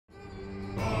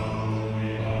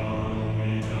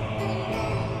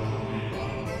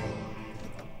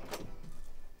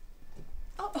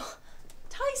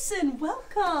Jocelyn,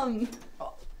 welcome.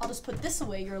 Oh, I'll just put this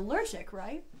away. You're allergic,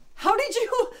 right? How did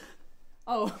you...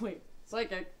 Oh, wait.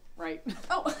 Psychic. Right.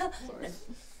 Oh, sorry.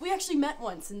 We actually met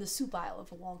once in the soup aisle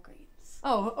of a Walgreens.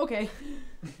 Oh, okay.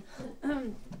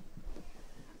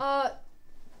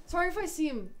 Sorry if I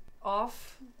seem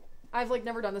off. I've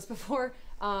never done this before.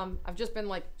 I've just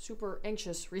been super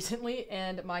anxious recently,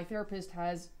 and my therapist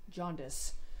has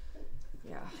jaundice.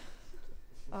 Yeah.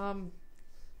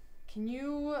 Can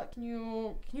you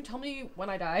tell me when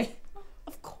I die?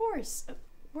 Of course.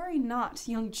 Worry not,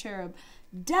 young cherub.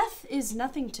 Death is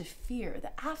nothing to fear.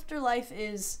 The afterlife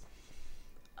is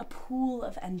a pool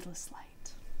of endless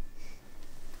light.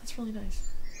 That's really nice.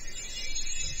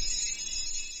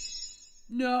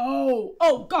 No!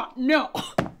 Oh God, no!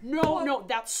 No, what? No,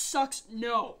 that sucks.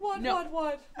 No. What? No.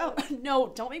 What? Oh,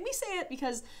 no, don't make me say it,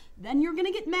 because then you're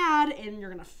gonna get mad and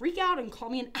you're gonna freak out and call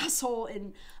me an asshole,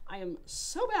 and I am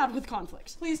so bad with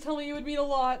conflict. Please tell me you would mean a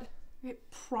lot. I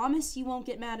promise you won't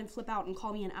get mad and flip out and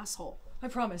call me an asshole. I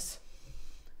promise.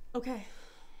 Okay.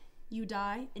 You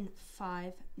die in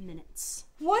 5 minutes.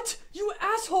 What? You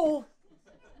asshole!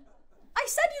 I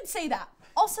said you'd say that.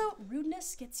 Also,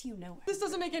 rudeness gets you nowhere. This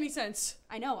doesn't make any sense.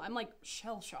 I know, I'm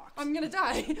shell-shocked. I'm gonna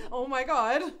die. Oh my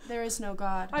God. There is no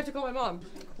God. I have to call my mom.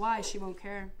 Why? She won't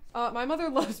care. My mother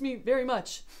loves me very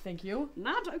much. Thank you.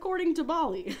 Not according to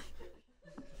Bali.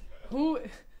 Who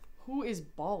is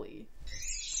Bali?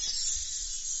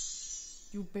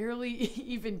 You barely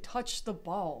even touched the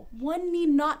ball. One need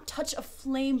not touch a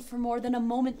flame for more than a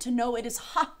moment to know it is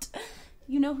hot.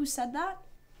 You know who said that?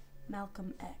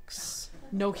 Malcolm X.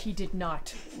 No, he did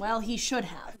not. Well, he should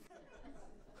have.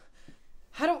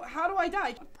 How do I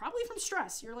die? Probably from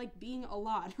stress. You're being a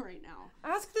lot right now.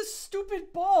 Ask this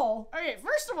stupid ball. Okay,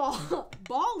 first of all,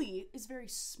 Bali is very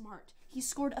smart. He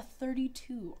scored a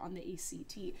 32 on the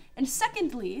ACT. And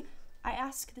secondly, I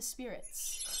ask the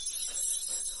spirits.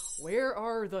 Where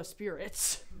are the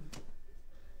spirits?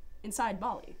 Inside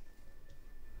Bali.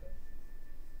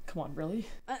 Come on, really?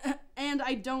 And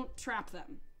I don't trap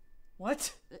them.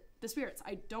 What? The spirits.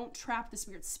 I don't trap the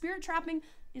spirits. Spirit trapping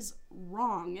is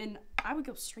wrong, and I would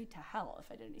go straight to hell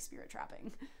if I did any spirit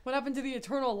trapping. What happened to the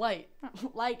eternal light?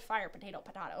 Light, fire, potato,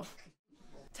 potato.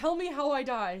 Tell me how I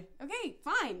die. Okay,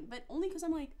 fine, but only because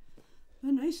I'm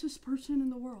the nicest person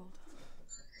in the world.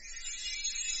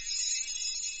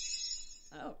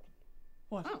 Oh.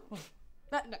 What? Oh.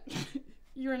 No.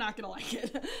 You're not gonna like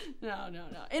it. No.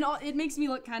 And it makes me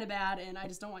look kind of bad, and I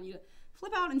just don't want you to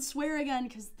flip out and swear again,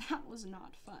 because that was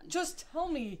not fun. Just tell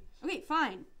me. Okay,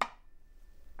 fine.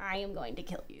 I am going to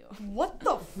kill you. What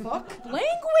the fuck?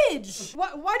 Language!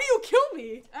 Why do you kill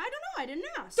me? I don't know, I didn't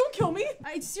ask. Don't kill me!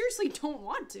 I seriously don't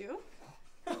want to.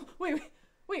 Wait,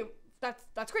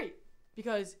 that's great.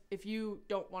 Because if you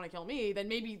don't want to kill me, then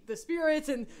maybe the spirits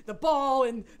and the ball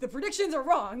and the predictions are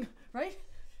wrong, right?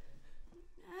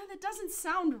 That doesn't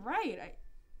sound right.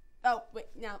 Oh, wait,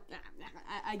 no,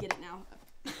 I get it now.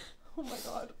 Oh my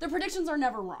God. The predictions are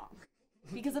never wrong.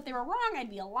 Because if they were wrong, I'd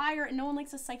be a liar, and no one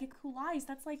likes a psychic who lies.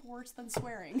 That's worse than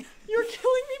swearing. You're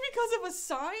killing me because of a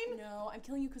sign? No, I'm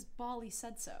killing you because Bali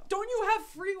said so. Don't you have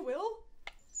free will?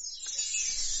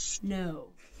 No.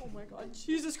 Oh my God,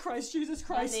 Jesus Christ.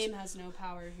 My name has no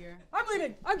power here. I'm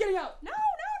leaving, I'm getting out. No,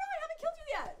 I haven't killed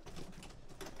you yet.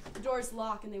 The doors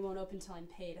lock and they won't open until I'm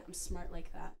paid. I'm smart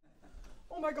like that.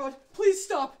 Oh my God, please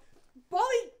stop.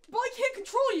 Bali can't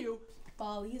control you.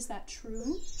 Bali, is that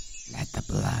true? Let the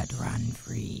blood run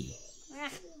free.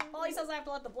 Bali says I have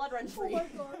to let the blood run free. Oh my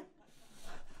God.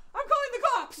 I'm calling the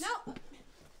cops! No.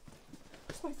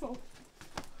 It's my phone.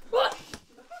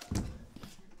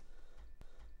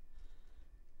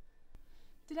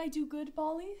 Did I do good,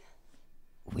 Bali?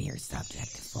 We are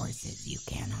subject to forces you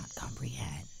cannot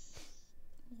comprehend.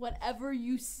 Whatever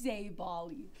you say,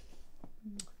 Bali.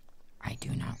 I do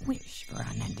not wish for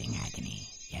unending agony,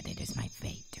 yet it is my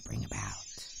fate to bring about.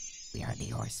 We are the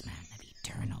horsemen of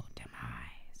eternal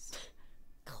demise.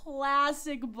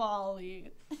 Classic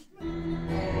Bali.